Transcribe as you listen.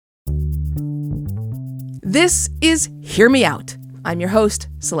This is Hear Me Out. I'm your host,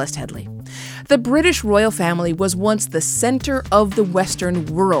 Celeste Headley. The British royal family was once the center of the Western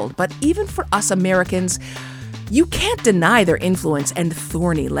world, but even for us Americans, you can't deny their influence and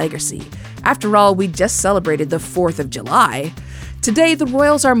thorny legacy. After all, we just celebrated the 4th of July. Today, the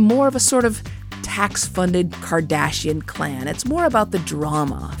royals are more of a sort of tax-funded Kardashian clan. It's more about the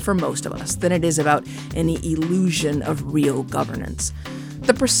drama for most of us than it is about any illusion of real governance.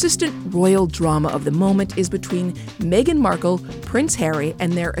 The persistent royal drama of the moment is between Meghan Markle, Prince Harry,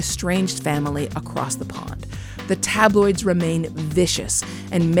 and their estranged family across the pond. The tabloids remain vicious,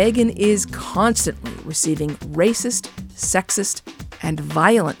 and Meghan is constantly receiving racist, sexist, and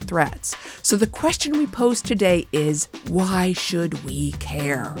violent threats. So the question we pose today is, why should we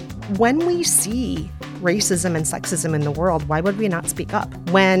care? When we see racism and sexism in the world, why would we not speak up?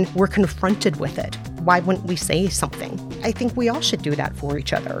 When we're confronted with it, why wouldn't we say something? I think we all should do that for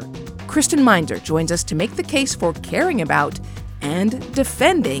each other. Kristen Meinzer joins us to make the case for caring about and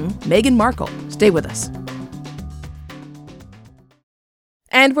defending Meghan Markle. Stay with us.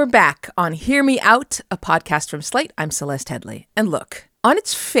 And we're back on Hear Me Out, a podcast from Slate. I'm Celeste Headley. And look, on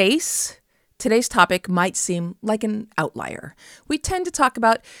its face, today's topic might seem like an outlier. We tend to talk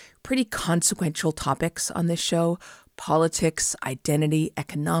about pretty consequential topics on this show: politics, identity,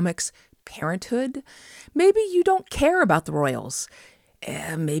 economics, parenthood. Maybe you don't care about the royals.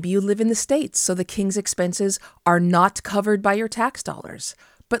 Maybe you live in the States, so the king's expenses are not covered by your tax dollars.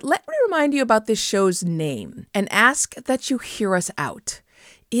 But let me remind you about this show's name and ask that you hear us out.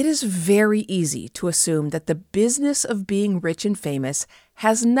 It is very easy to assume that the business of being rich and famous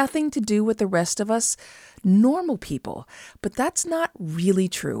has nothing to do with the rest of us normal people. But that's not really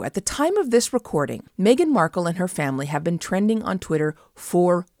true. At the time of this recording, Meghan Markle and her family have been trending on Twitter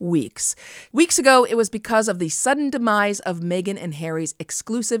for weeks. Weeks ago, it was because of the sudden demise of Meghan and Harry's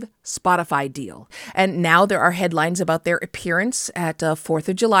exclusive Spotify deal. And now there are headlines about their appearance at 4th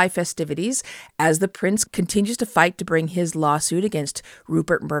of July festivities as the prince continues to fight to bring his lawsuit against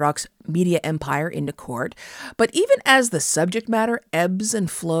Rupert Murdoch's media empire into court. But even as the subject matter ebbs and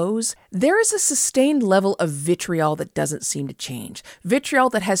flows, there is a sustained level of vitriol that doesn't seem to change. Vitriol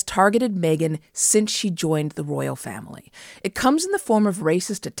that has targeted Meghan since she joined the royal family. It comes in the form of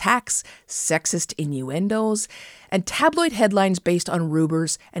racist attacks, sexist innuendos, and tabloid headlines based on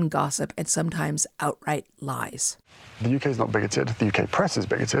rumors and gossip and sometimes outright lies. The UK is not bigoted. The UK press is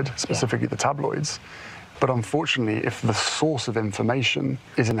bigoted, specifically the tabloids. But unfortunately, if the source of information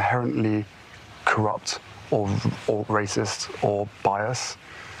is inherently corrupt or racist or biased,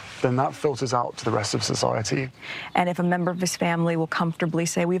 then that filters out to the rest of society. And if a member of his family will comfortably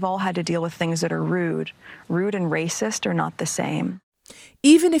say, we've all had to deal with things that are rude and racist are not the same.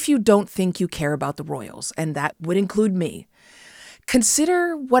 Even if you don't think you care about the royals, and that would include me,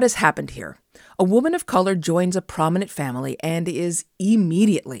 consider what has happened here. A woman of color joins a prominent family and is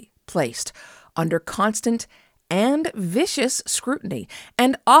immediately placed under constant and vicious scrutiny.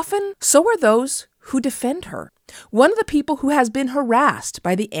 And often so are those who defend her. One of the people who has been harassed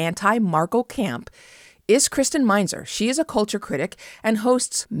by the anti-Markle camp is Kristen Meinzer. She is a culture critic and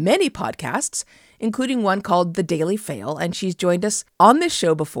hosts many podcasts, including one called The Daily Fail, and she's joined us on this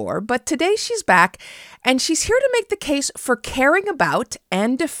show before. But today she's back, and she's here to make the case for caring about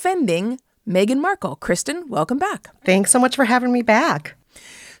and defending Meghan Markle. Kristen, welcome back. Thanks so much for having me back.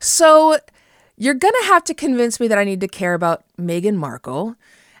 So you're going to have to convince me that I need to care about Meghan Markle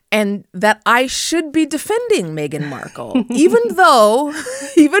and that I should be defending Meghan Markle, even though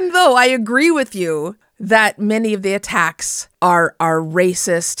I agree with you that many of the attacks are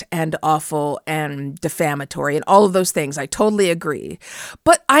racist and awful and defamatory and all of those things. I totally agree.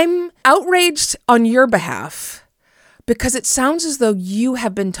 But I'm outraged on your behalf because it sounds as though you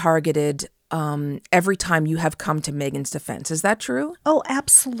have been targeted every time you have come to Meghan's defense. Is that true? Oh,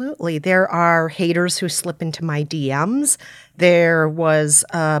 absolutely. There are haters who slip into my DMs. There was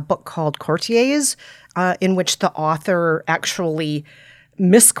a book called Courtiers in which the author actually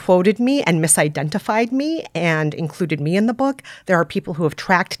misquoted me and misidentified me and included me in the book. There are people who have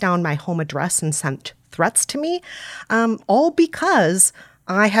tracked down my home address and sent threats to me, all because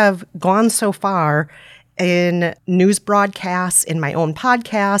I have gone so far in news broadcasts, in my own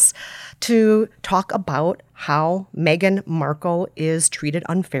podcasts, to talk about how Meghan Markle is treated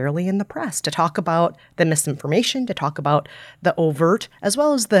unfairly in the press, to talk about the misinformation, to talk about the overt as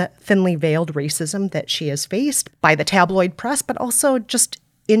well as the thinly veiled racism that she has faced by the tabloid press, but also just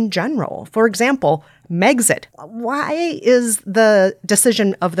in general. For example, Megxit. Why is the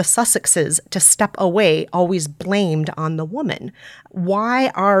decision of the Sussexes to step away always blamed on the woman? Why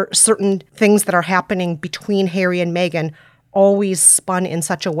are certain things that are happening between Harry and Meghan always spun in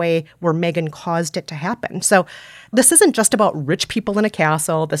such a way where Meghan caused it to happen. So this isn't just about rich people in a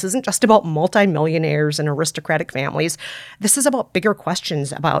castle. This isn't just about multimillionaires and aristocratic families. This is about bigger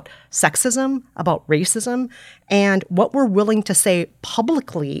questions about sexism, about racism, and what we're willing to say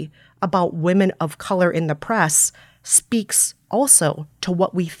publicly about women of color in the press speaks also to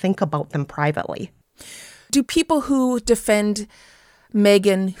what we think about them privately. Do people who defend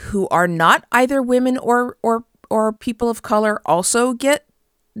Meghan who are not either women or people of color also get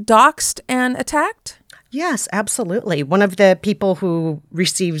doxxed and attacked? Yes, absolutely. One of the people who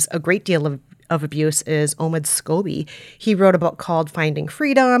receives a great deal of abuse is Omid Scobie. He wrote a book called Finding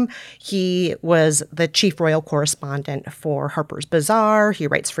Freedom. He was the chief royal correspondent for Harper's Bazaar. He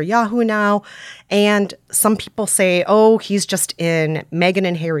writes for Yahoo now. And some people say, oh, he's just in Meghan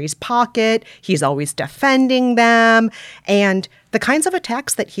and Harry's pocket. He's always defending them. And the kinds of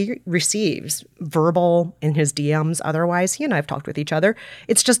attacks that he receives, verbal, in his DMs, otherwise, he and I have talked with each other.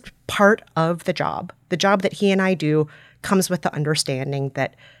 It's just part of the job. The job that he and I do comes with the understanding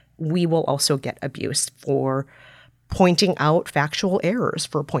that we will also get abuse for pointing out factual errors,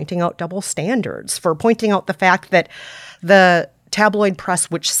 for pointing out double standards, for pointing out the fact that the tabloid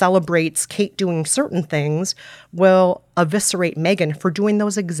press, which celebrates Kate doing certain things, will eviscerate Meghan for doing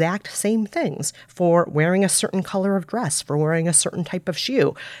those exact same things, for wearing a certain color of dress, for wearing a certain type of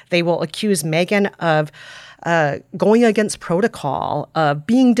shoe. They will accuse Meghan of going against protocol, of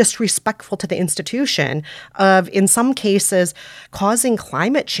being disrespectful to the institution, of, in some cases, causing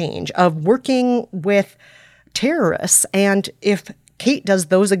climate change, of working with terrorists. And if Kate does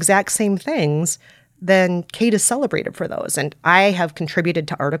those exact same things, then Kate is celebrated for those. And I have contributed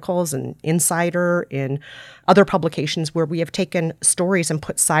to articles in Insider, in other publications where we have taken stories and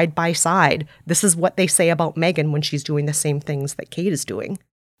put side by side. This is what they say about Meghan when she's doing the same things that Kate is doing.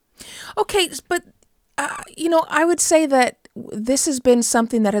 Okay, but I would say that this has been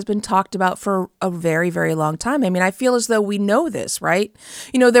something that has been talked about for a very, very long time. I mean, I feel as though we know this, right?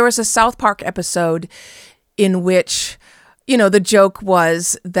 There was a South Park episode in which, the joke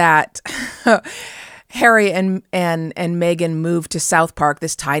was that Harry and Meghan moved to South Park,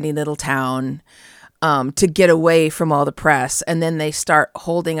 this tiny little town, to get away from all the press. And then they start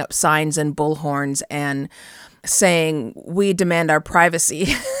holding up signs and bullhorns and saying, "We demand our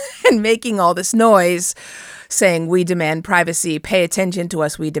privacy," and making all this noise, saying, "We demand privacy. Pay attention to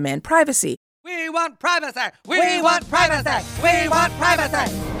us. We demand privacy." We want privacy. We want privacy. We want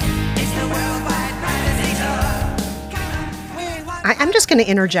privacy. It's the worldwide privacy tour. I'm just going to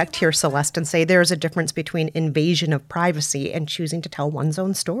interject here, Celeste, and say there is a difference between invasion of privacy and choosing to tell one's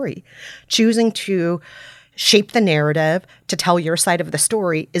own story. Choosing to shape the narrative, to tell your side of the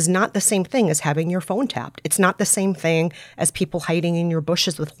story, is not the same thing as having your phone tapped. It's not the same thing as people hiding in your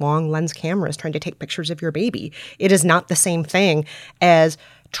bushes with long lens cameras trying to take pictures of your baby. It is not the same thing as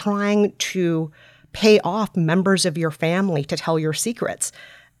trying to pay off members of your family to tell your secrets.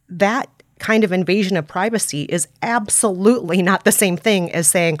 That kind of invasion of privacy is absolutely not the same thing as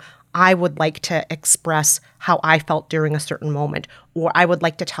saying, I would like to express how I felt during a certain moment, or I would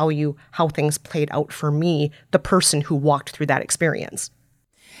like to tell you how things played out for me, the person who walked through that experience.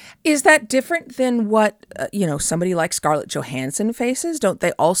 Is that different than what, somebody like Scarlett Johansson faces? Don't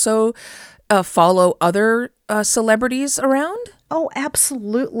they also follow other celebrities around? Oh,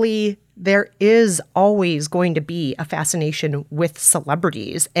 absolutely. There is always going to be a fascination with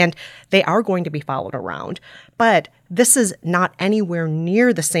celebrities, and they are going to be followed around. But this is not anywhere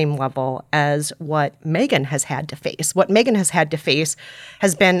near the same level as what Meghan has had to face. What Meghan has had to face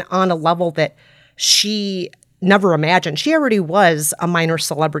has been on a level that she never imagined. She already was a minor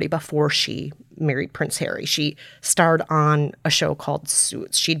celebrity before she married Prince Harry. She starred on a show called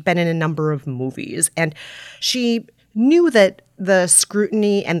Suits. She'd been in a number of movies, and she knew that the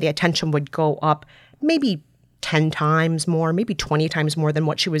scrutiny and the attention would go up maybe 10 times more, maybe 20 times more than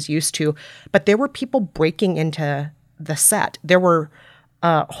what she was used to. But there were people breaking into the set. There were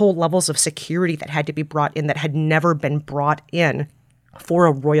whole levels of security that had to be brought in that had never been brought in for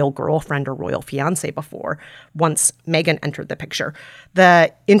a royal girlfriend or royal fiance before, once Meghan entered the picture.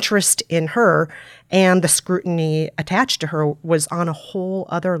 The interest in her and the scrutiny attached to her was on a whole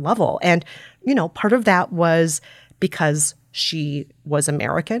other level. And, part of that was because she was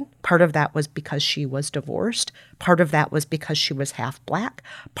American. Part of that was because she was divorced. Part of that was because she was half Black.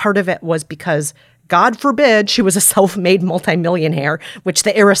 Part of it was because, God forbid, she was a self-made multimillionaire, which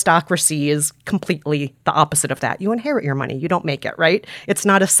the aristocracy is completely the opposite of that. You inherit your money. You don't make it, right? It's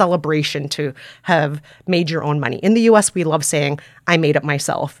not a celebration to have made your own money. In the U.S., we love saying, I made it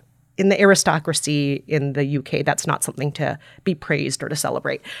myself. in the aristocracy in the UK, that's not something to be praised or to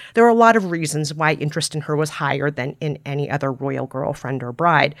celebrate. There are a lot of reasons why interest in her was higher than in any other royal girlfriend or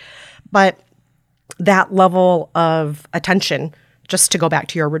bride. But that level of attention, just to go back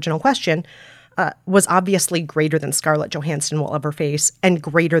to your original question, was obviously greater than Scarlett Johansson will ever face and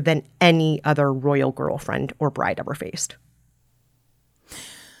greater than any other royal girlfriend or bride ever faced.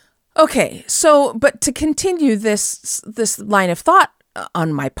 Okay, so, but to continue this line of thought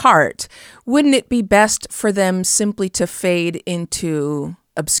on my part, wouldn't it be best for them simply to fade into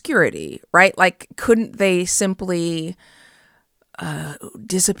obscurity, right? Like, couldn't they simply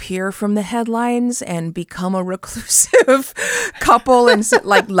disappear from the headlines and become a reclusive couple and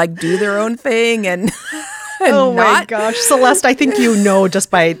like do their own thing and oh my not? gosh, Celeste, I think you know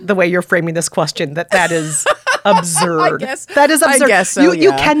just by the way you're framing this question that is absurd. That is absurd. I guess so, You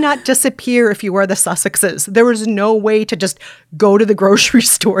yeah. cannot disappear if you are the Sussexes. There is no way to just go to the grocery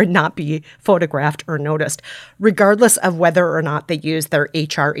store and not be photographed or noticed, regardless of whether or not they use their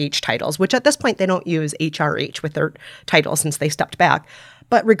HRH titles, which at this point they don't use HRH with their title since they stepped back.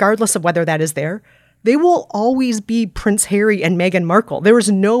 But regardless of whether that is there, they will always be Prince Harry and Meghan Markle. There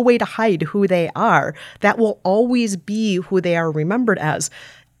is no way to hide who they are. That will always be who they are remembered as.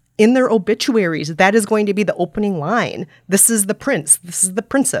 In their obituaries, that is going to be the opening line. This is the prince. This is the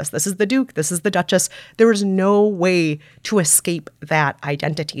princess. This is the duke. This is the duchess. There is no way to escape that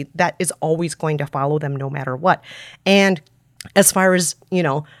identity. That is always going to follow them no matter what. And as far as,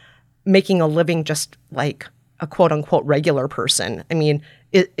 making a living just like a quote unquote regular person, I mean,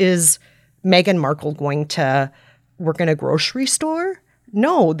 is Meghan Markle going to work in a grocery store?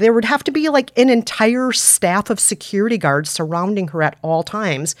 No, there would have to be like an entire staff of security guards surrounding her at all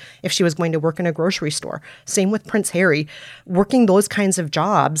times if she was going to work in a grocery store. Same with Prince Harry. Working those kinds of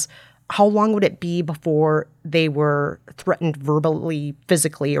jobs, how long would it be before they were threatened verbally,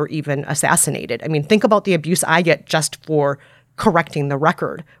 physically, or even assassinated? I mean, think about the abuse I get just for correcting the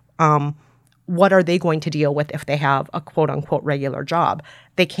record. What are they going to deal with if they have a quote-unquote regular job?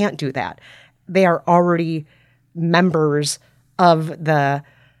 They can't do that. They are already members of the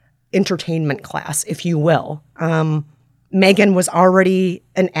entertainment class, if you will. Meghan was already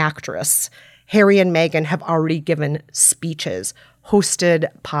an actress. Harry and Meghan have already given speeches, hosted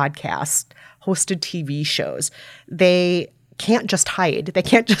podcasts, hosted TV shows. They can't just hide. They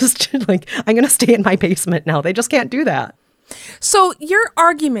can't just I'm going to stay in my basement now. They just can't do that. So your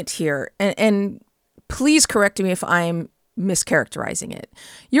argument here, and please correct me if I'm mischaracterizing it.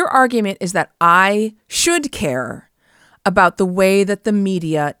 Your argument is that I should care about the way that the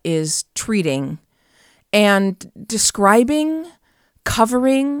media is treating and describing,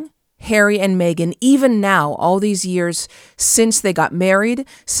 covering Harry and Meghan, even now, all these years since they got married,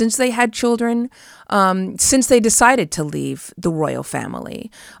 since they had children, since they decided to leave the royal family.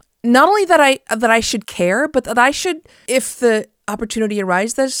 Not only that I should care, but that I should, if the opportunity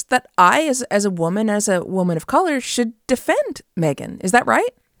arises, that I, as a woman of color, should defend Meghan. Is that right?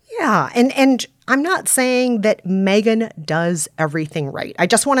 Yeah, and I'm not saying that Meghan does everything right. I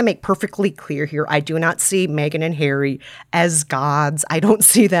just want to make perfectly clear here. I do not see Meghan and Harry as gods. I don't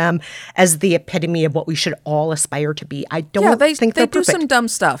see them as the epitome of what we should all aspire to be. I don't think they're perfect. They do some dumb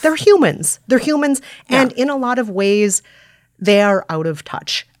stuff. They're humans. Yeah. And in a lot of ways, they are out of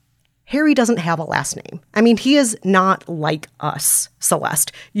touch. Harry doesn't have a last name. I mean, he is not like us,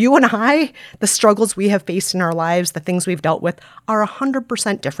 Celeste. You and I, the struggles we have faced in our lives, the things we've dealt with, are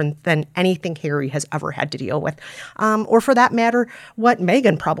 100% different than anything Harry has ever had to deal with. Or for that matter, what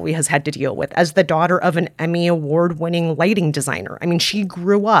Meghan probably has had to deal with as the daughter of an Emmy Award-winning lighting designer. I mean, she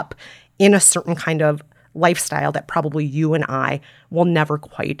grew up in a certain kind of lifestyle that probably you and I will never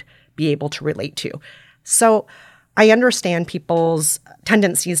quite be able to relate to. So I understand people's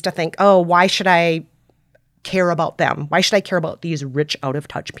tendencies to think, oh, why should I care about them? Why should I care about these rich,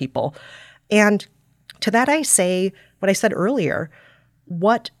 out-of-touch people? And to that I say what I said earlier,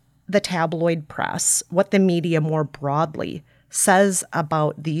 what the tabloid press, what the media more broadly says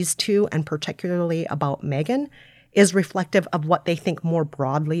about these two, and particularly about Meghan, is reflective of what they think more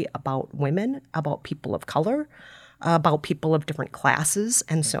broadly about women, about people of color, about people of different classes,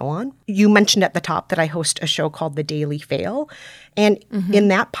 and so on. You mentioned at the top that I host a show called The Daily Fail. And in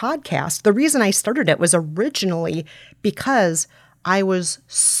that podcast, the reason I started it was originally because I was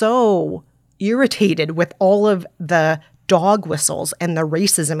so irritated with all of the dog whistles and the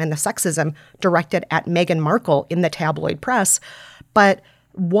racism and the sexism directed at Meghan Markle in the tabloid press. But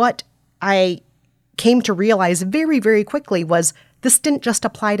what I came to realize very, very quickly was this didn't just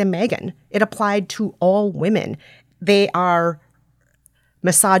apply to Meghan. It applied to all women. They are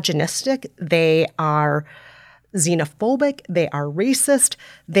misogynistic. They are xenophobic, they are racist,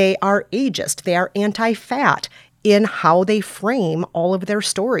 they are ageist, they are anti-fat in how they frame all of their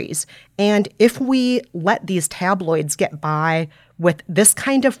stories. And if we let these tabloids get by with this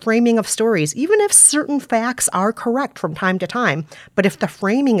kind of framing of stories, even if certain facts are correct from time to time, but if the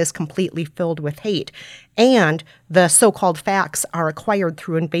framing is completely filled with hate and the so-called facts are acquired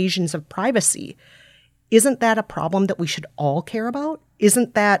through invasions of privacy, isn't that a problem that we should all care about?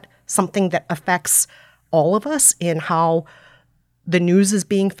 Isn't that something that affects all of us in how the news is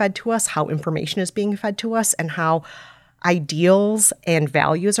being fed to us, how information is being fed to us, and how ideals and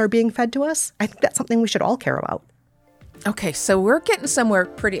values are being fed to us? I think that's something we should all care about. Okay, so we're getting somewhere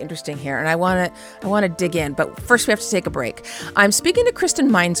pretty interesting here, and I want to dig in, but first we have to take a break. I'm speaking to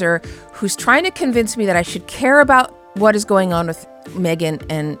Kristen Meinzer, who's trying to convince me that I should care about what is going on with Meghan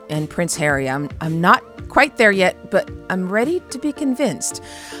and Prince Harry. I'm not quite there yet, but I'm ready to be convinced.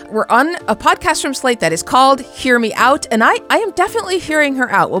 We're on a podcast from Slate that is called Hear Me Out, and I am definitely hearing her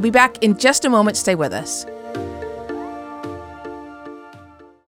out. We'll be back in just a moment. Stay with us.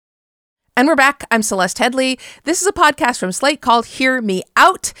 And we're back. I'm Celeste Headlee. This is a podcast from Slate called Hear Me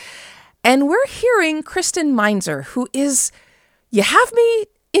Out. And we're hearing Kristen Meinzer, who is, you have me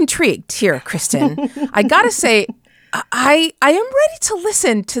intrigued here, Kristen. I gotta say, I am ready to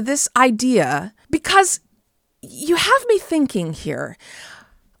listen to this idea because you have me thinking here.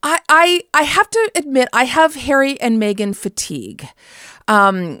 I have to admit, I have Harry and Meghan fatigue.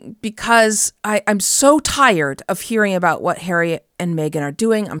 Because I'm so tired of hearing about what Harry and Meghan are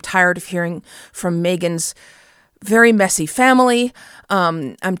doing. I'm tired of hearing from Meghan's very messy family.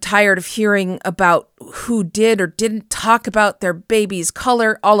 I'm tired of hearing about who did or didn't talk about their baby's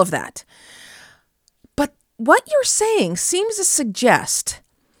color, all of that. But what you're saying seems to suggest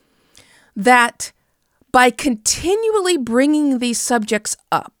that by continually bringing these subjects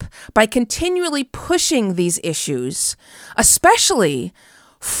up, by continually pushing these issues, especially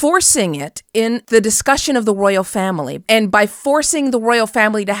forcing it in the discussion of the royal family, and by forcing the royal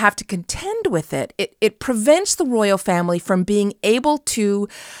family to have to contend with it, it prevents the royal family from being able to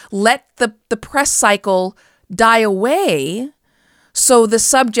let the press cycle die away so the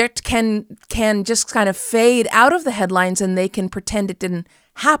subject can just kind of fade out of the headlines and they can pretend it didn't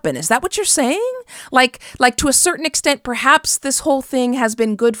happen. Is that what you're saying? Like to a certain extent, perhaps this whole thing has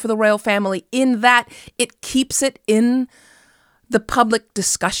been good for the royal family in that it keeps it in the public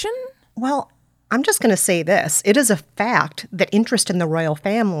discussion? Well, I'm just going to say this. It is a fact that interest in the royal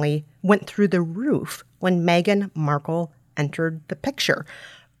family went through the roof when Meghan Markle entered the picture.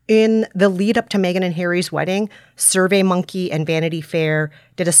 In the lead up to Meghan and Harry's wedding, SurveyMonkey and Vanity Fair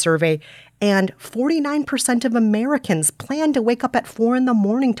did a survey, and 49% of Americans planned to wake up at 4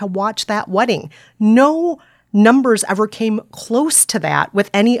 a.m. to watch that wedding. No numbers ever came close to that with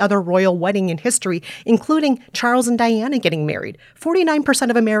any other royal wedding in history, including Charles and Diana getting married. 49%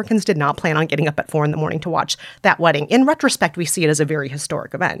 of Americans did not plan on getting up at 4 a.m. to watch that wedding. In retrospect, we see it as a very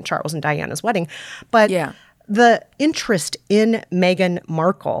historic event, Charles and Diana's wedding. But yeah. The interest in Meghan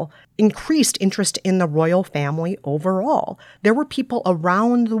Markle increased interest in the royal family overall. There were people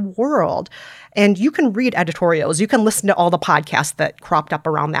around the world, and you can read editorials, you can listen to all the podcasts that cropped up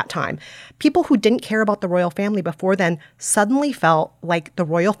around that time. People who didn't care about the royal family before then suddenly felt like the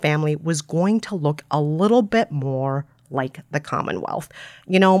royal family was going to look a little bit more like the Commonwealth.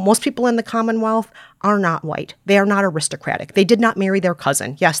 You know, most people in the Commonwealth are not white. They are not aristocratic. They did not marry their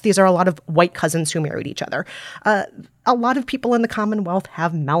cousin. Yes, these are a lot of white cousins who married each other. A lot of people in the Commonwealth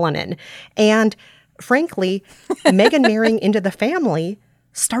have melanin. And frankly, Meghan marrying into the family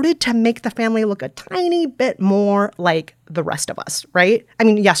started to make the family look a tiny bit more like the rest of us, right? I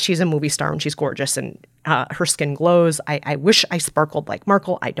mean, yes, she's a movie star and she's gorgeous and her skin glows. I wish I sparkled like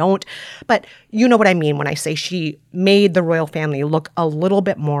Markle. I don't. But you know what I mean when I say she made the royal family look a little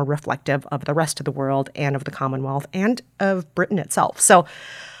bit more reflective of the rest of the world and of the Commonwealth and of Britain itself. So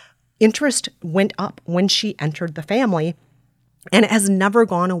interest went up when she entered the family. And it has never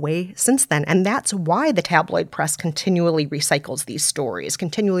gone away since then. And that's why the tabloid press continually recycles these stories,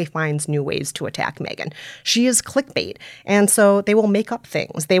 continually finds new ways to attack Meghan. She is clickbait. And so they will make up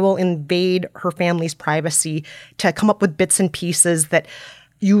things. They will invade her family's privacy to come up with bits and pieces that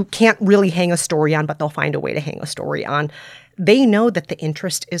you can't really hang a story on, but they'll find a way to hang a story on. They know that the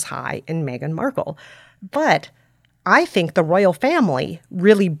interest is high in Meghan Markle. But I think the royal family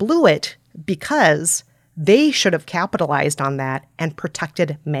really blew it because they should have capitalized on that and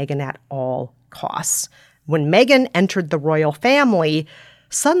protected Meghan at all costs. When Meghan entered the royal family,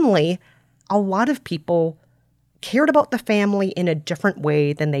 suddenly a lot of people cared about the family in a different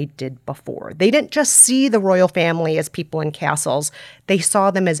way than they did before. They didn't just see the royal family as people in castles. They saw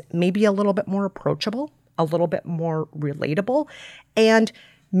them as maybe a little bit more approachable, a little bit more relatable. And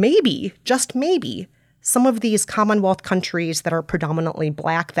maybe, just maybe, some of these Commonwealth countries that are predominantly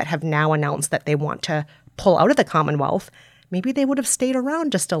Black that have now announced that they want to pull out of the Commonwealth, maybe they would have stayed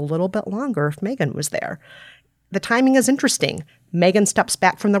around just a little bit longer if Meghan was there. The timing is interesting. Meghan steps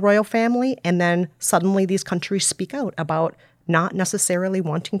back from the royal family, and then suddenly these countries speak out about not necessarily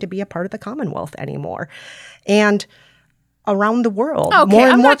wanting to be a part of the Commonwealth anymore. And around the world, more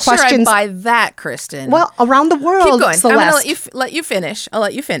and I'm more not sure questions. I buy that, Kristen. Well, around the world, keep going. Celeste, I'm going to let you finish. I'll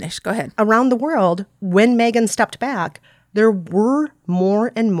let you finish. Go ahead. around the world, when Meghan stepped back, there were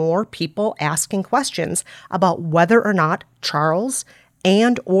more and more people asking questions about whether or not Charles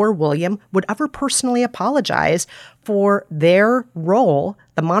and or William would ever personally apologize for their role,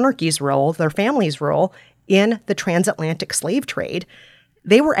 the monarchy's role, their family's role in the transatlantic slave trade.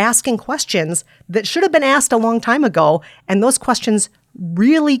 They were asking questions that should have been asked a long time ago, and those questions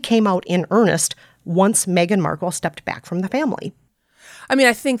really came out in earnest once Meghan Markle stepped back from the family. I mean,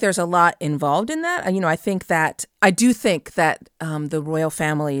 I think there's a lot involved in that. I do think that the royal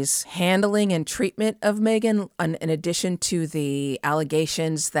family's handling and treatment of Meghan, in addition to the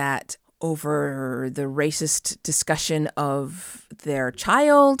allegations that over the racist discussion of their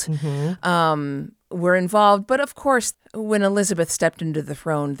child, were involved. But of course, when Elizabeth stepped into the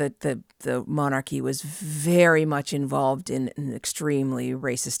throne, the monarchy was very much involved in an extremely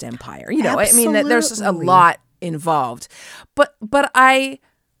racist empire. I mean, there's a lot involved. But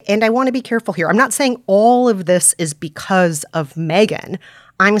And I want to be careful here. I'm not saying all of this is because of Meghan.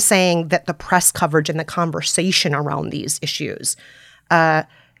 I'm saying that the press coverage and the conversation around these issues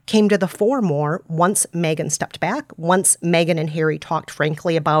came to the fore more once Meghan stepped back, once Meghan and Harry talked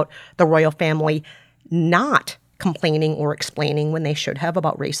frankly about the royal family not complaining or explaining when they should have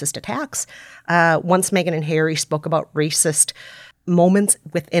about racist attacks, once Meghan and Harry spoke about racist moments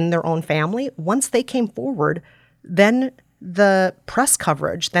within their own family. Once they came forward, then the press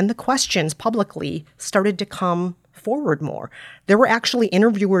coverage, then the questions publicly started to come forward more. There were actually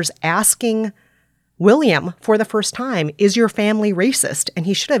interviewers asking William for the first time, is your family racist? And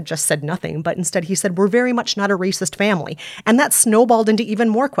he should have just said nothing, but instead he said, we're very much not a racist family. And that snowballed into even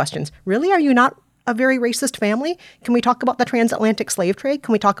more questions. Really? Are you not a very racist family? Can we talk about the transatlantic slave trade?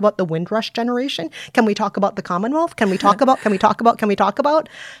 Can we talk about the Windrush generation? Can we talk about the Commonwealth? Can we talk about?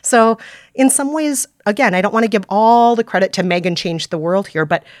 So in some ways, again, I don't want to give all the credit to Meghan changed the world here,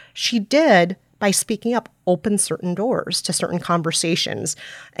 but she did, by speaking up, open certain doors to certain conversations.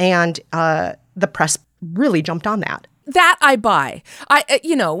 And the press really jumped on that. That I buy.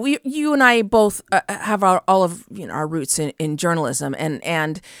 You and I both have all of our roots in journalism,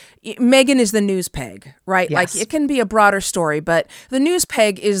 and Meghan is the news peg, right? Yes. Like, it can be a broader story, but the news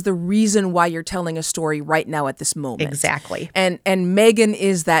peg is the reason why you're telling a story right now at this moment. Exactly. And Meghan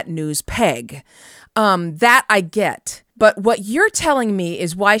is that news peg. That I get. But what you're telling me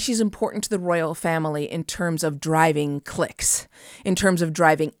is why she's important to the royal family in terms of driving clicks, in terms of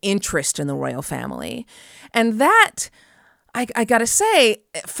driving interest in the royal family. And that, I got to say,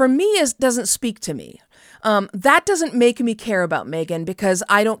 for me, doesn't speak to me. That doesn't make me care about Meghan because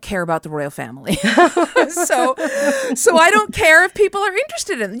I don't care about the royal family. So I don't care if people are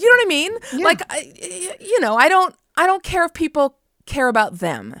interested in it. You know what I mean? Yeah. Like, I don't care if people care about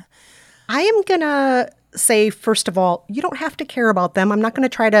them. I am going to say, first of all, you don't have to care about them. I'm not going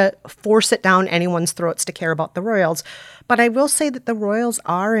to try to force it down anyone's throats to care about the royals. But I will say that the royals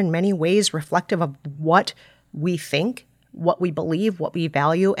are in many ways reflective of what we think, what we believe, what we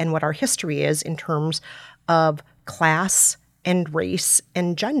value, and what our history is in terms of class and race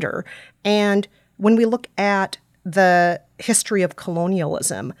and gender. And when we look at the history of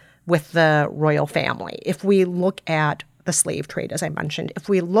colonialism with the royal family, if we look at the slave trade, as I mentioned, if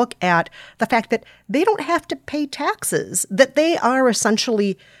we look at the fact that they don't have to pay taxes, that they are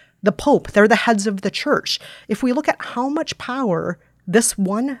essentially the Pope, they're the heads of the church. If we look at how much power this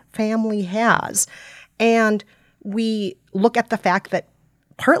one family has, and we look at the fact that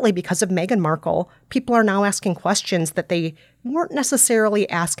partly because of Meghan Markle, people are now asking questions that they weren't necessarily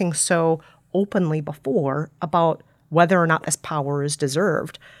asking so openly before about whether or not this power is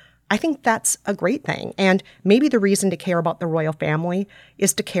deserved. I think that's a great thing. And maybe the reason to care about the royal family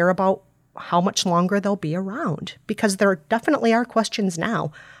is to care about how much longer they'll be around, because there definitely are questions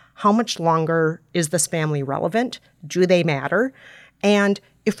now. How much longer is this family relevant? Do they matter? And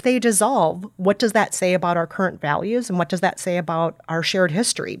if they dissolve, what does that say about our current values? And what does that say about our shared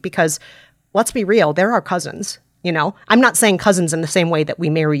history? Because let's be real, they're our cousins. I'm not saying cousins in the same way that we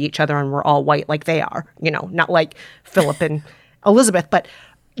marry each other and we're all white like they are, not like Philip and Elizabeth, but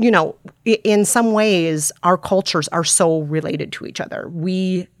in some ways, our cultures are so related to each other.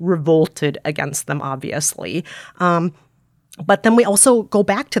 We revolted against them, obviously. But then we also go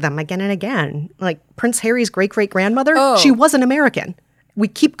back to them again and again. Like Prince Harry's great-great-grandmother, she was an American. We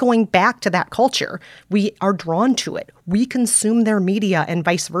keep going back to that culture. We are drawn to it. We consume their media and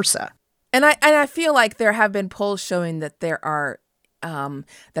vice versa. And I feel like there have been polls showing that there are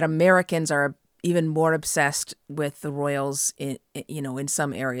that Americans are even more obsessed with the royals in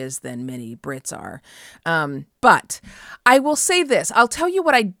some areas than many Brits are. But I will say this. I'll tell you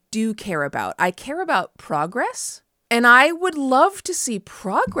what I do care about. I care about progress. And I would love to see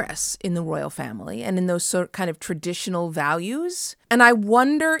progress in the royal family and in those sort kind of traditional values. And I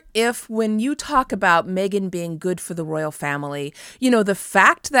wonder if when you talk about Meghan being good for the royal family, the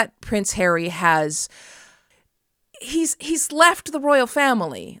fact that Prince Harry he's left the royal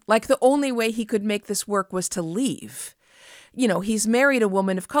family. Like the only way he could make this work was to leave. He's married a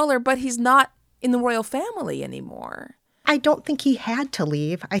woman of color, but he's not in the royal family anymore. I don't think he had to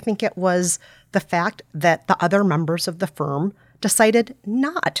leave. I think it was the fact that the other members of the firm decided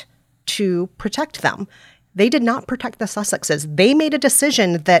not to protect them. They did not protect the Sussexes. They made a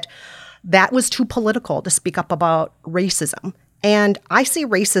decision that was too political to speak up about racism. And I see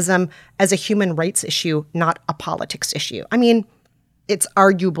racism as a human rights issue, not a politics issue. I mean, it's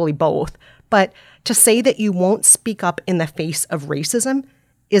arguably both. But to say that you won't speak up in the face of racism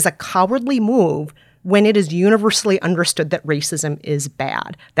is a cowardly move when it is universally understood that racism is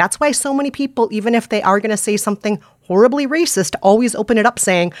bad. That's why so many people, even if they are going to say something horribly racist, always open it up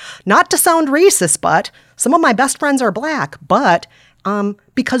saying, not to sound racist, but some of my best friends are black, but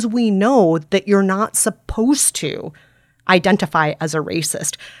because we know that you're not supposed to identify as a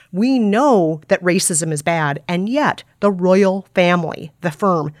racist. We know that racism is bad, and yet the royal family, the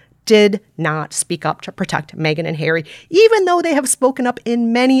firm, did not speak up to protect Meghan and Harry, even though they have spoken up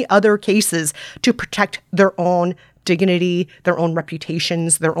in many other cases to protect their own dignity, their own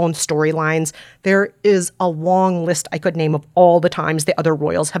reputations, their own storylines. There is a long list I could name of all the times the other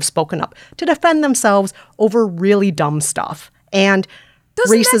royals have spoken up to defend themselves over really dumb stuff. And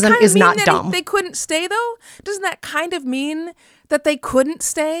racism is not dumb. They couldn't stay, though? Doesn't that kind of mean that they couldn't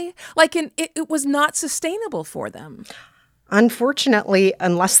stay? Like, it was not sustainable for them. Unfortunately,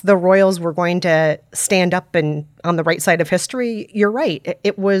 unless the royals were going to stand up and on the right side of history, you're right.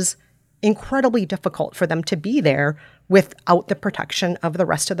 It was incredibly difficult for them to be there without the protection of the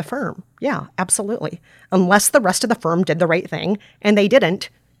rest of the firm. Yeah, absolutely. Unless the rest of the firm did the right thing, and they didn't.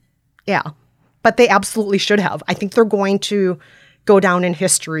 Yeah, but they absolutely should have. I think they're going to go down in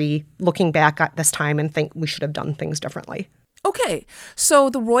history looking back at this time and think we should have done things differently. Okay, so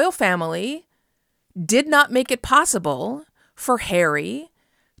the royal family did not make it possible for Harry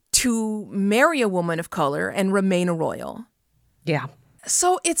to marry a woman of color and remain a royal. Yeah.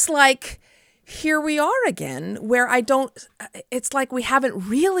 So it's like, here we are again, where it's like we haven't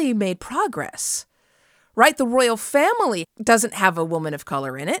really made progress, right? The royal family doesn't have a woman of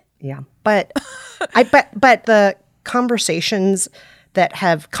color in it. Yeah. But but the conversations that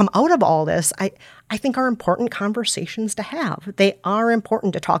have come out of all this, I think are important conversations to have. They are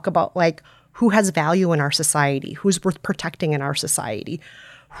important to talk about, like, who has value in our society, who's worth protecting in our society,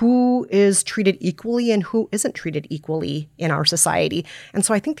 who is treated equally and who isn't treated equally in our society. And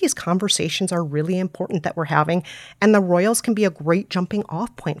so I think these conversations are really important that we're having, and the royals can be a great jumping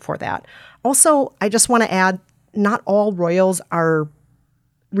off point for that. Also, I just want to add, not all royals are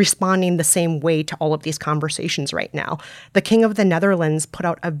responding the same way to all of these conversations right now. The King of the Netherlands put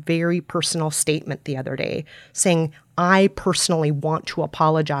out a very personal statement the other day saying, I personally want to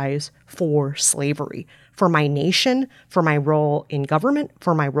apologize for slavery, for my nation, for my role in government,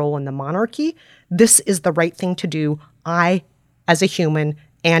 for my role in the monarchy. This is the right thing to do. I, as a human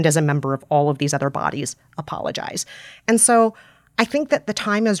and as a member of all of these other bodies, apologize. And so I think that the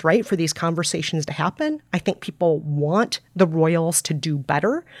time is right for these conversations to happen. I think people want the royals to do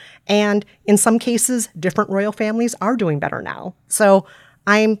better. And in some cases, different royal families are doing better now. So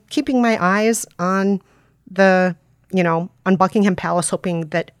I'm keeping my eyes on on Buckingham Palace, hoping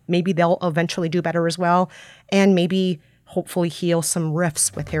that maybe they'll eventually do better as well. And maybe hopefully heal some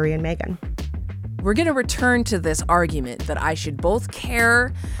rifts with Harry and Meghan. We're going to return to this argument that I should both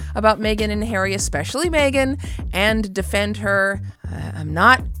care about Meghan and Harry, especially Meghan, and defend her. I'm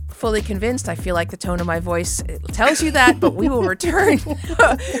not fully convinced. I feel like the tone of my voice tells you that, but we will return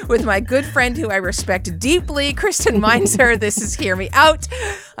with my good friend who I respect deeply, Kristen Meinzer. This is Hear Me Out.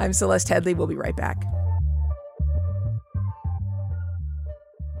 I'm Celeste Headley. We'll be right back.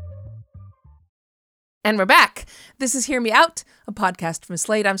 And we're back. This is Hear Me Out, a podcast from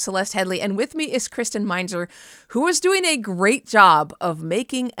Slate. I'm Celeste Headlee, and with me is Kristen Meinzer, who is doing a great job of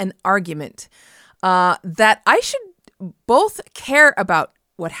making an argument that I should both care about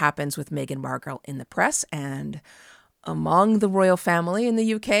what happens with Meghan Markle in the press and among the royal family in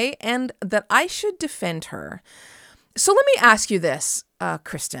the UK, and that I should defend her. So let me ask you this,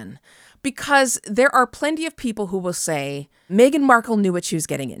 Kristen, because there are plenty of people who will say Meghan Markle knew what she was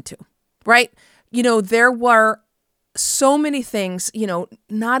getting into, right? You know, there were so many things, you know,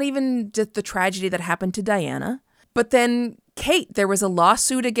 not even just the tragedy that happened to Diana, but then Kate, there was a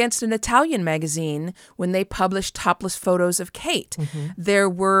lawsuit against an Italian magazine when they published topless photos of Kate. Mm-hmm. There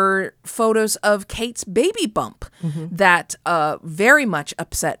were photos of Kate's baby bump that very much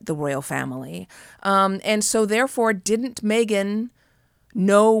upset the royal family. And so therefore, didn't Meghan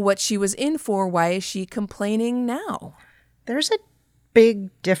know what she was in for? Why is she complaining now? There's a big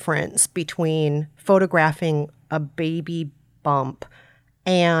difference between photographing a baby bump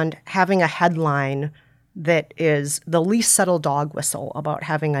and having a headline that is the least subtle dog whistle about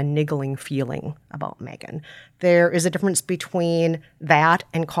having a niggling feeling about Meghan. There is a difference between that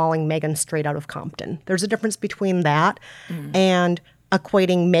and calling Meghan straight out of Compton. There's a difference between that and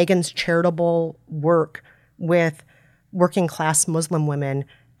equating Meghan's charitable work with working class Muslim women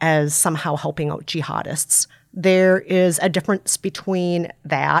as somehow helping out jihadists. There is a difference between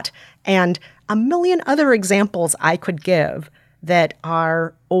that and a million other examples I could give that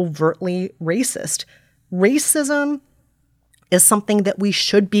are overtly racist. Racism is something that we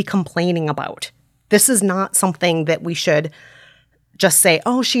should be complaining about. This is not something that we should just say,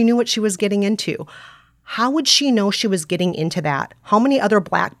 oh, she knew what she was getting into. How would she know she was getting into that? How many other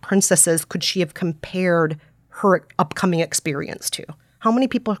Black princesses could she have compared her upcoming experience to? How many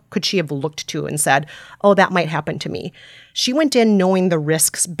people could she have looked to and said, oh, that might happen to me? She went in knowing the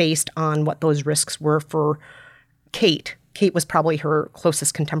risks based on what those risks were for Kate. Kate was probably her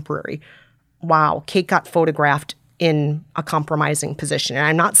closest contemporary. Wow, Kate got photographed in a compromising position. And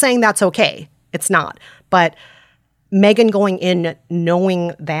I'm not saying that's okay. It's not. But Meghan going in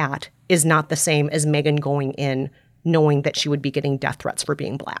knowing that is not the same as Meghan going in knowing that she would be getting death threats for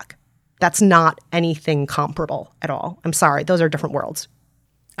being Black. That's not anything comparable at all. I'm sorry. Those are different worlds.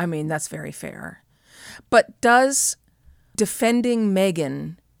 I mean, that's very fair. But does defending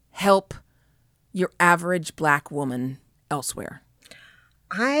Meghan help your average Black woman elsewhere?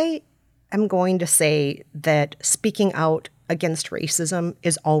 I am going to say that speaking out against racism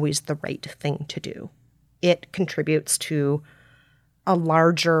is always the right thing to do. It contributes to a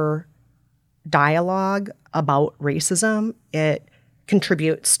larger dialogue about racism. It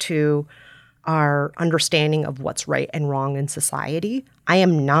contributes to our understanding of what's right and wrong in society. I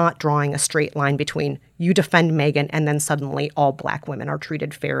am not drawing a straight line between you defend Meghan and then suddenly all Black women are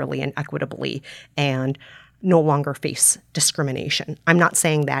treated fairly and equitably and no longer face discrimination. I'm not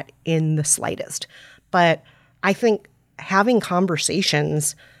saying that in the slightest. But I think having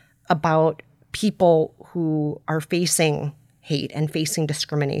conversations about people who are facing hate and facing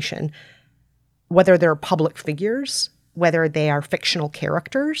discrimination, whether they're public figures, whether they are fictional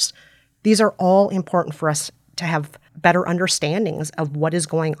characters, these are all important for us to have better understandings of what is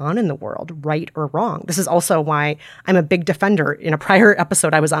going on in the world, right or wrong. This is also why I'm a big defender. In a prior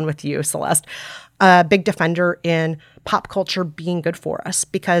episode I was on with you, Celeste, a big defender in pop culture being good for us,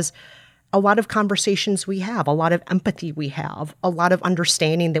 because a lot of conversations we have, a lot of empathy we have, a lot of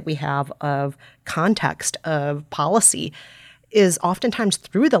understanding that we have of context, of policy, is oftentimes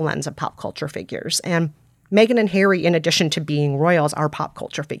through the lens of pop culture figures. And Meghan and Harry, in addition to being royals, are pop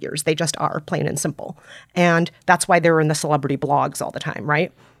culture figures. They just are, plain and simple. And that's why they're in the celebrity blogs all the time,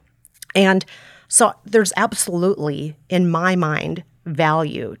 right? And so there's absolutely, in my mind,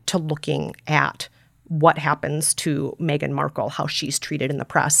 value to looking at what happens to Meghan Markle, how she's treated in the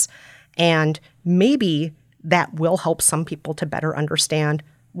press. And maybe that will help some people to better understand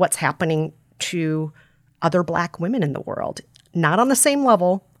what's happening to other Black women in the world. Not on the same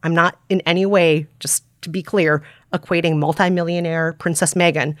level. I'm not in any way, just to be clear, equating multimillionaire Princess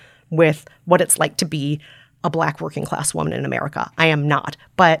Meghan with what it's like to be a Black working class woman in America. I am not.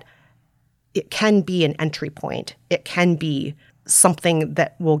 But it can be an entry point. It can be something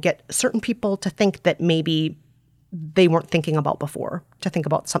that will get certain people to think that maybe they weren't thinking about before, to think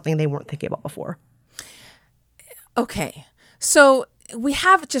about something they weren't thinking about before. Okay. So we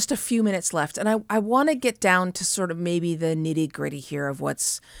have just a few minutes left, and I want to get down to sort of maybe the nitty-gritty here of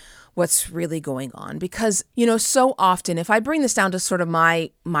what's really going on. Because, you know, so often, if I bring this down to sort of my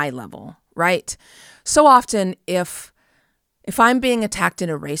level, right? So often, if I'm being attacked in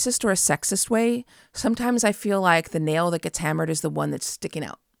a racist or a sexist way, sometimes I feel like the nail that gets hammered is the one that's sticking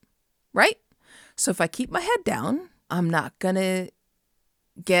out, right? So if I keep my head down, I'm not going to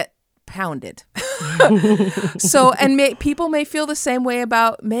get pounded. So, and people may feel the same way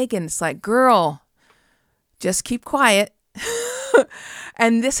about Meghan. It's like, girl, just keep quiet.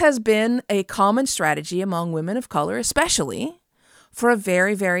 And this has been a common strategy among women of color, especially for a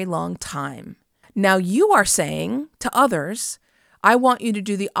very, very long time. Now you are saying to others, I want you to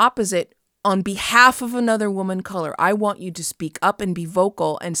do the opposite on behalf of another woman color. I want you to speak up and be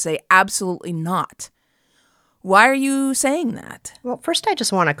vocal and say absolutely not. Why are you saying that? Well, first, I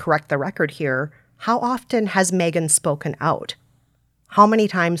just want to correct the record here. How often has Meghan spoken out? How many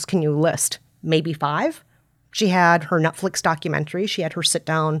times can you list? Maybe 5? She had her Netflix documentary. She had her sit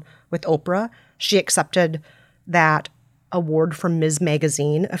down with Oprah. She accepted that award from Ms.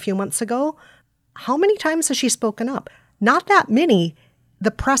 Magazine a few months ago. How many times has she spoken up? Not that many. The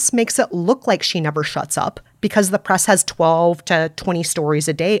press makes it look like she never shuts up because the press has 12 to 20 stories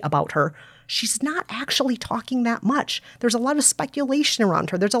a day about her. She's not actually talking that much. There's a lot of speculation around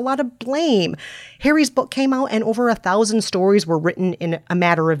her. There's a lot of blame. Harry's book came out and over 1,000 stories were written in a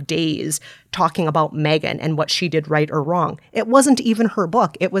matter of days talking about Meghan and what she did right or wrong. It wasn't even her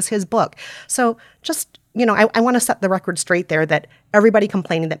book. It was his book. So just, I want to set the record straight there that everybody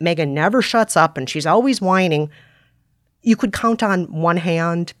complaining that Meghan never shuts up and she's always whining, you could count on one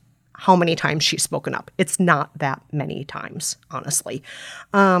hand how many times she's spoken up. It's not that many times, honestly.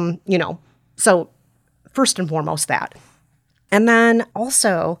 So first and foremost that. And then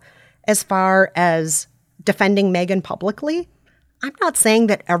also, as far as defending Meghan publicly, I'm not saying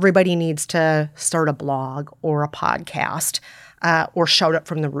that everybody needs to start a blog or a podcast or shout it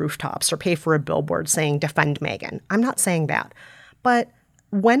from the rooftops or pay for a billboard saying defend Meghan. I'm not saying that. But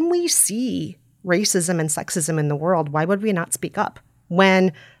when we see racism and sexism in the world, why would we not speak up?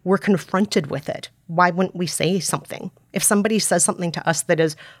 When we're confronted with it, why wouldn't we say something? If somebody says something to us that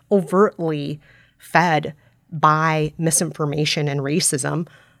is overtly fed by misinformation and racism,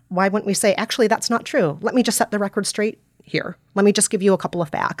 why wouldn't we say, actually, that's not true? Let me just set the record straight here. Let me just give you a couple of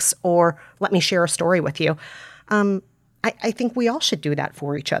facts, or let me share a story with you. I think we all should do that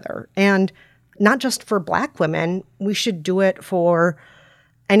for each other. And not just for Black women, we should do it for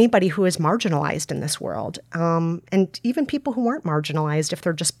anybody who is marginalized in this world, and even people who aren't marginalized if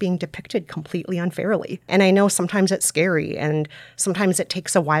they're just being depicted completely unfairly. And I know sometimes it's scary, and sometimes it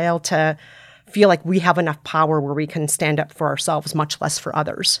takes a while to feel like we have enough power where we can stand up for ourselves, much less for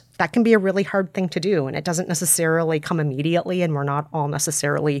others. That can be a really hard thing to do, and it doesn't necessarily come immediately, and we're not all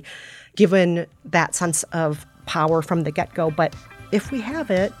necessarily given that sense of power from the get-go. But if we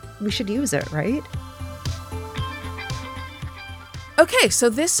have it, we should use it, right? Okay, so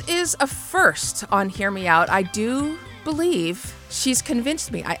this is a first on Hear Me Out. I do believe she's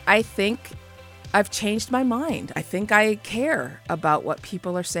convinced me. I think I've changed my mind. I think I care about what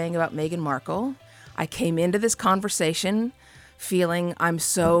people are saying about Meghan Markle. I came into this conversation feeling I'm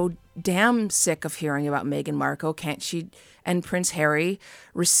so damn sick of hearing about Meghan Markle. Can't she and Prince Harry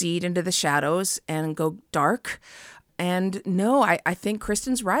recede into the shadows and go dark? And no, I think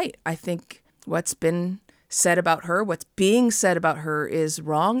Kristen's right. I think what's been said about her, what's being said about her is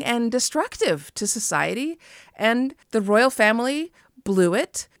wrong and destructive to society. And the royal family blew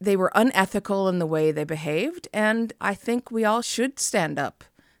it. They were unethical in the way they behaved. And I think we all should stand up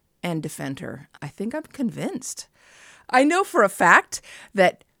and defend her. I think I'm convinced. I know for a fact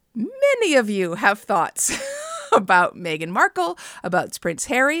that many of you have thoughts about Meghan Markle, about Prince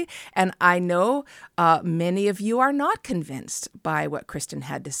Harry, and I know many of you are not convinced by what Kristen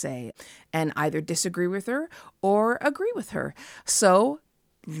had to say and either disagree with her or agree with her. So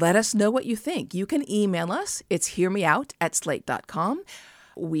let us know what you think. You can email us. It's hearmeout@slate.com.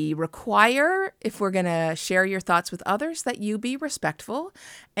 We require, if we're going to share your thoughts with others, that you be respectful,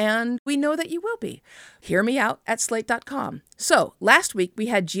 and we know that you will be. Hearmeout@slate.com. So, last week we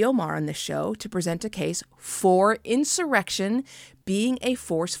had Geomar on the show to present a case for insurrection being a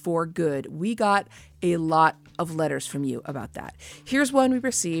force for good. We got a lot of letters from you about that. Here's one we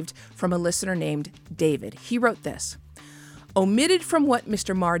received from a listener named David. He wrote this. Omitted from what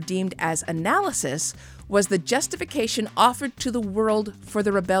Mr. Marr deemed as analysis was the justification offered to the world for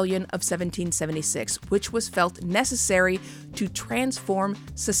the rebellion of 1776, which was felt necessary to transform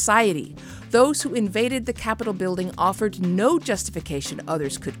society. Those who invaded the Capitol building offered no justification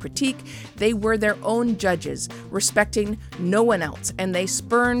others could critique. They were their own judges, respecting no one else, and they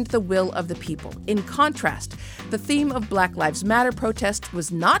spurned the will of the people. In contrast, the theme of Black Lives Matter protest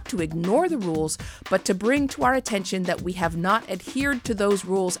was not to ignore the rules, but to bring to our attention that we have not adhered to those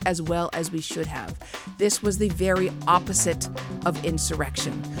rules as well as we should have. This was the very opposite of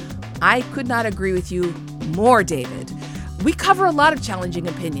insurrection. I could not agree with you more, David. We cover a lot of challenging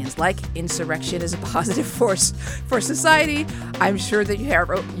opinions, like insurrection is a positive force for society. I'm sure that you have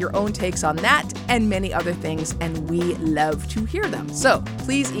your own takes on that and many other things, and we love to hear them. So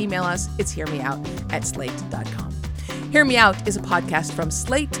please email us. It's hearmeout@slate.com. Hear Me Out is a podcast from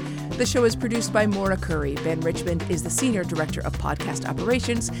Slate. The show is produced by Maura Curry. Ben Richmond is the Senior Director of Podcast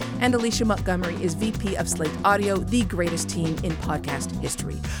Operations, and Alicia Montgomery is VP of Slate Audio, the greatest team in podcast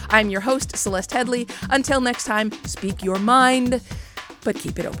history. I'm your host, Celeste Headlee. Until next time, speak your mind, but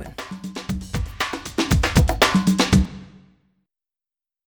keep it open.